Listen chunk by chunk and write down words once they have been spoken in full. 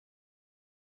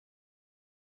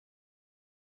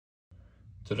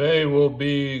Today we'll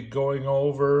be going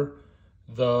over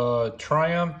the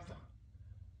Triumph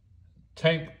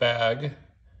tank bag,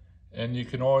 and you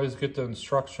can always get the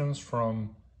instructions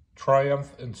from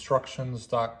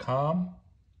triumphinstructions.com.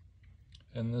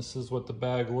 And this is what the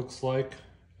bag looks like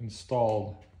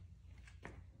installed.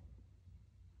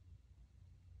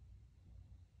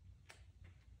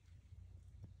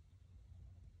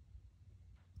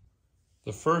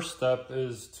 The first step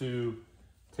is to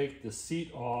take the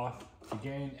seat off to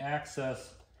gain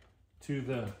access to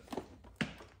the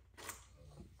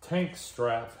tank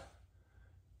strap,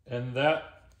 and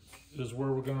that is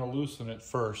where we're going to loosen it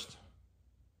first.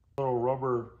 Little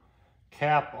rubber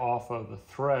cap off of the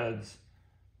threads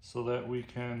so that we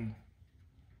can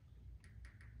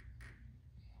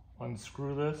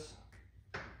unscrew this,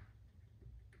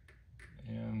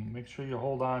 and make sure you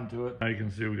hold on to it. Now you can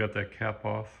see we got that cap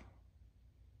off.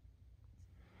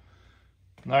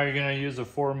 Now you're going to use a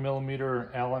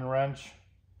 4mm Allen wrench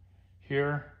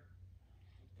here,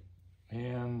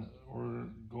 and we're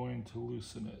going to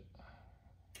loosen it.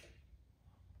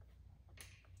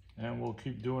 And we'll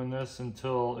keep doing this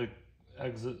until it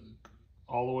exits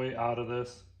all the way out of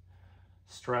this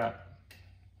strap.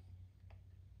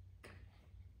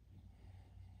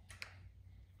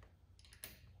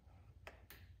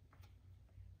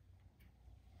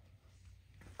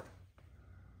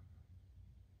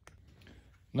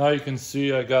 Now you can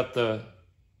see I got the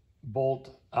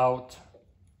bolt out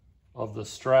of the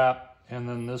strap, and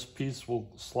then this piece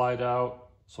will slide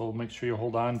out, so make sure you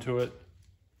hold on to it.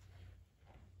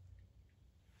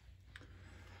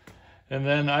 And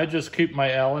then I just keep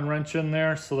my Allen wrench in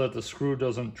there so that the screw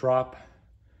doesn't drop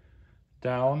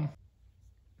down.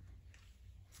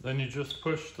 Then you just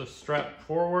push the strap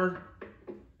forward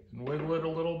and wiggle it a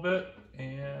little bit,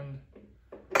 and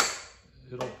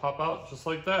it'll pop out just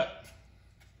like that.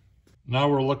 Now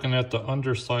we're looking at the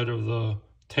underside of the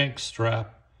tank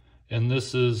strap, and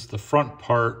this is the front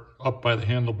part up by the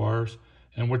handlebars.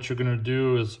 And what you're going to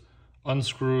do is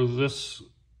unscrew this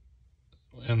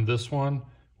and this one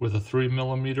with a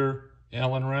 3mm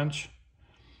Allen wrench,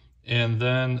 and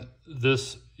then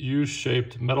this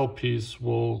U-shaped metal piece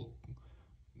will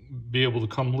be able to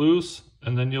come loose,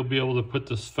 and then you'll be able to put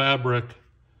this fabric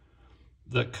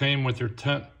that came with your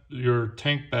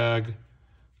tank bag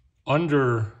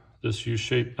under this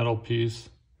U-shaped metal piece.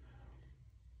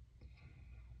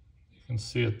 You can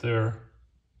see it there.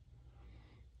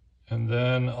 And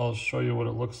then I'll show you what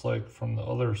it looks like from the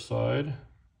other side.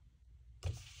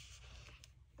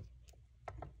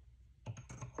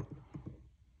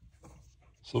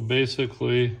 So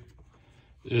basically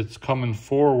it's coming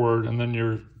forward, and then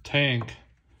your tank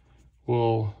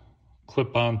will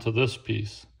clip onto this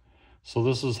piece. So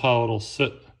this is how it'll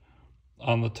sit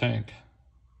on the tank.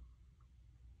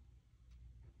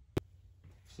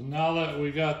 So now that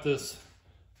we got this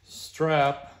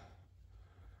strap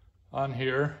on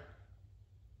here,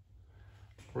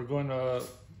 we're going to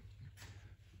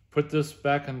put this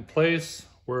back in place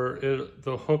where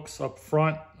the hook's up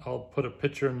front. I'll put a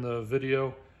picture in the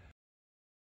video.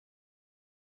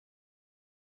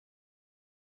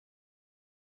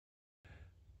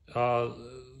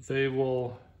 They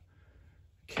will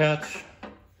catch,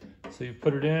 so you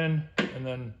put it in and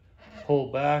then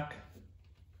pull back,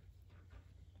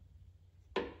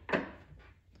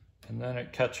 and then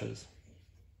it catches.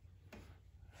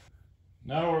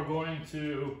 Now we're going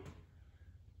to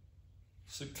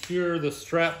secure the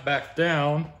strap back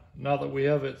down. Now that we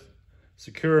have it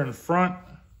secure in front,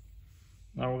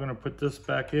 now we're going to put this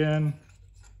back in.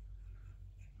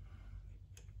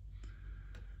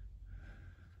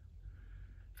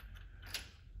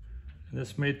 And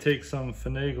this may take some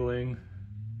finagling.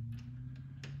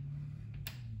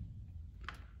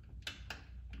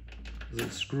 The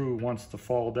screw wants to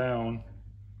fall down.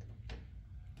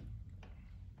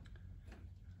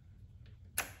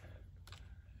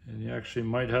 And you actually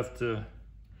might have to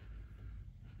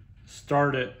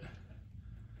start it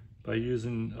by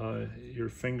using your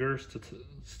fingers to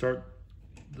start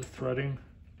the threading.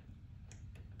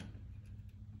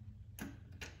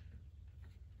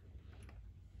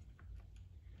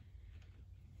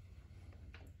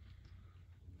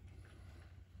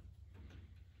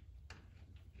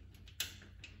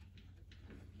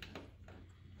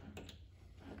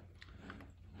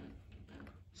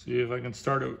 See if I can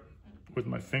start it with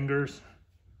my fingers.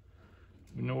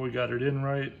 We know we got it in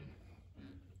right.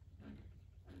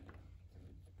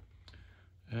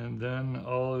 And then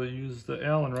I'll use the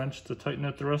Allen wrench to tighten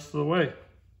it the rest of the way.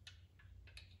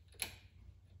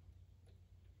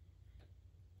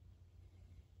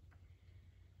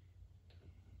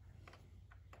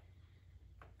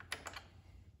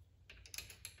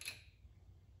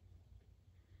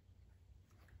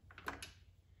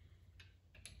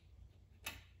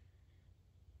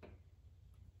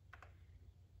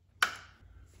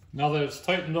 Now that it's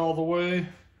tightened all the way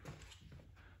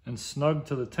and snug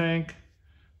to the tank,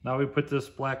 now we put this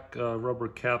black rubber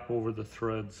cap over the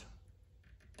threads.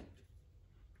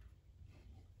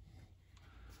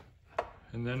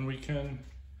 And then we can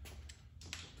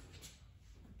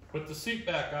put the seat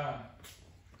back on.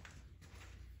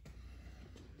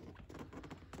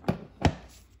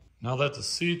 Now that the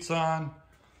seat's on,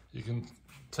 you can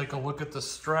take a look at the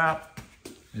strap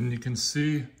and you can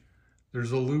see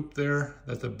there's a loop there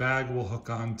that the bag will hook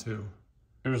onto.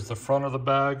 Here's the front of the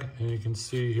bag, and you can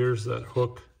see here's that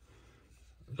hook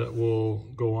that will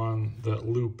go on that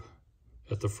loop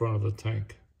at the front of the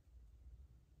tank.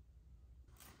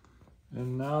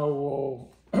 And now we'll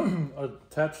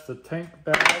attach the tank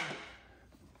bag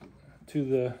to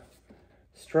the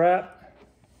strap.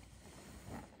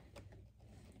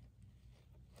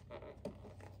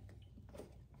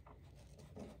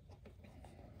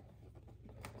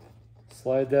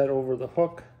 Slide that over the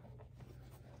hook.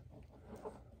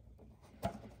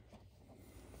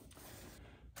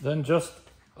 Then just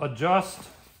adjust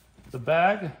the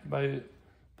bag by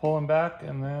pulling back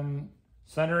and then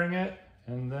centering it,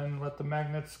 and then let the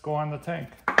magnets go on the tank.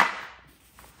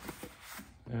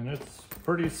 And it's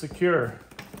pretty secure.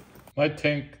 My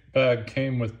tank bag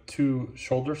came with 2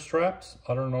 shoulder straps.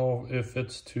 I don't know if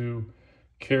it's to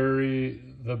carry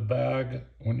the bag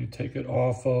when you take it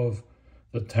off of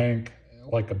the tank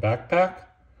like a backpack,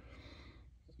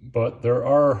 but there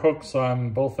are hooks on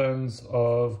both ends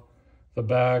of the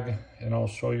bag, and I'll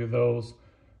show you those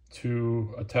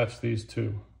to attach these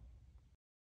to.